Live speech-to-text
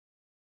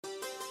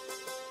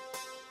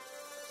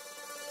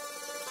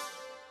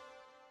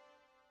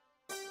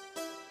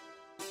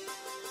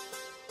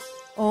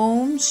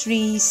Om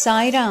Shri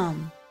Sai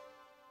Ram.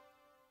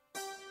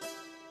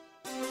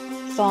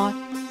 Thought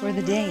for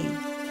the day.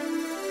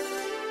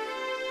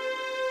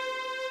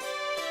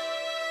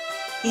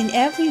 In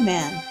every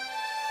man,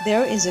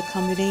 there is a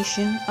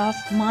combination of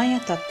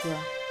Mayatatwa,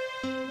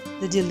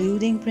 the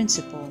deluding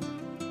principle,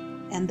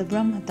 and the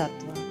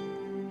Brahmatatwa,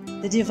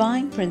 the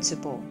divine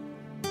principle.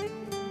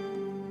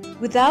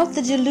 Without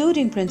the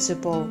deluding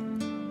principle,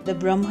 the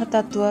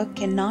Brahmatatwa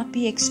cannot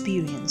be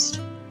experienced.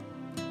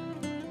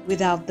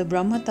 Without the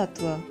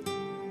Brahmatatwa,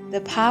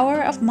 the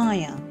power of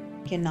Maya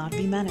cannot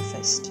be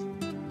manifest.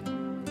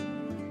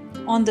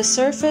 On the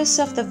surface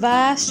of the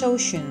vast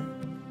ocean,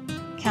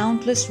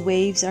 countless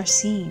waves are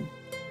seen.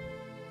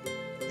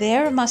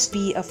 There must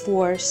be a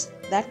force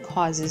that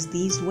causes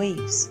these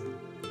waves.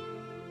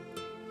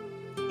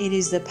 It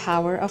is the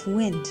power of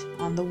wind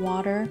on the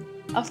water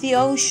of the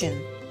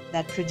ocean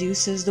that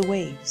produces the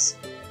waves.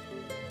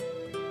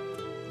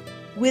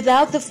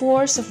 Without the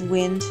force of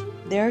wind,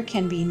 there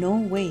can be no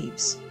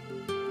waves.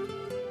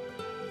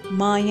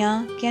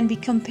 Maya can be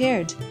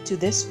compared to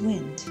this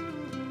wind.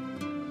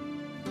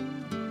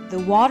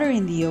 The water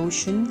in the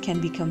ocean can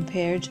be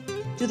compared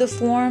to the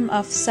form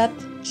of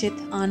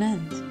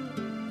Sat-Chit-Ananda.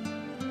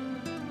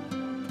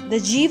 The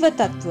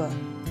Jiva-tatwa,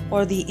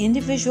 or the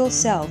individual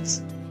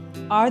selves,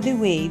 are the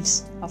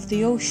waves of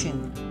the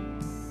ocean.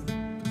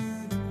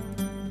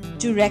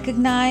 To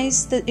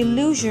recognize the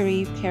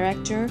illusory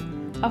character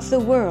of the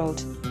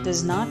world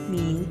does not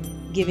mean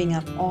giving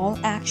up all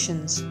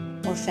actions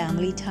or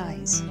family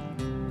ties.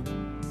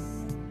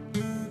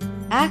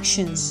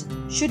 Actions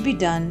should be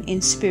done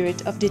in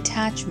spirit of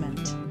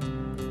detachment.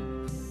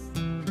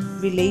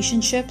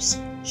 Relationships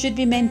should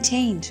be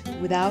maintained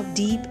without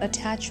deep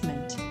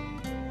attachment.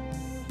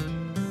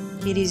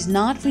 It is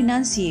not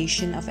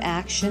renunciation of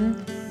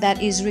action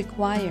that is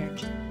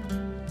required.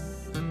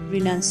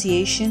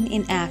 Renunciation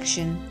in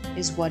action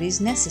is what is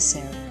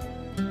necessary.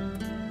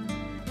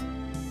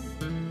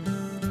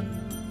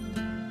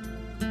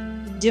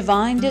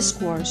 Divine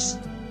Discourse,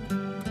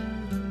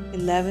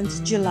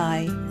 11th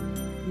July,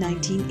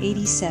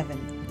 1987.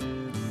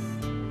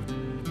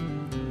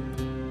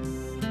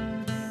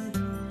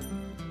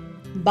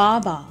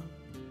 Baba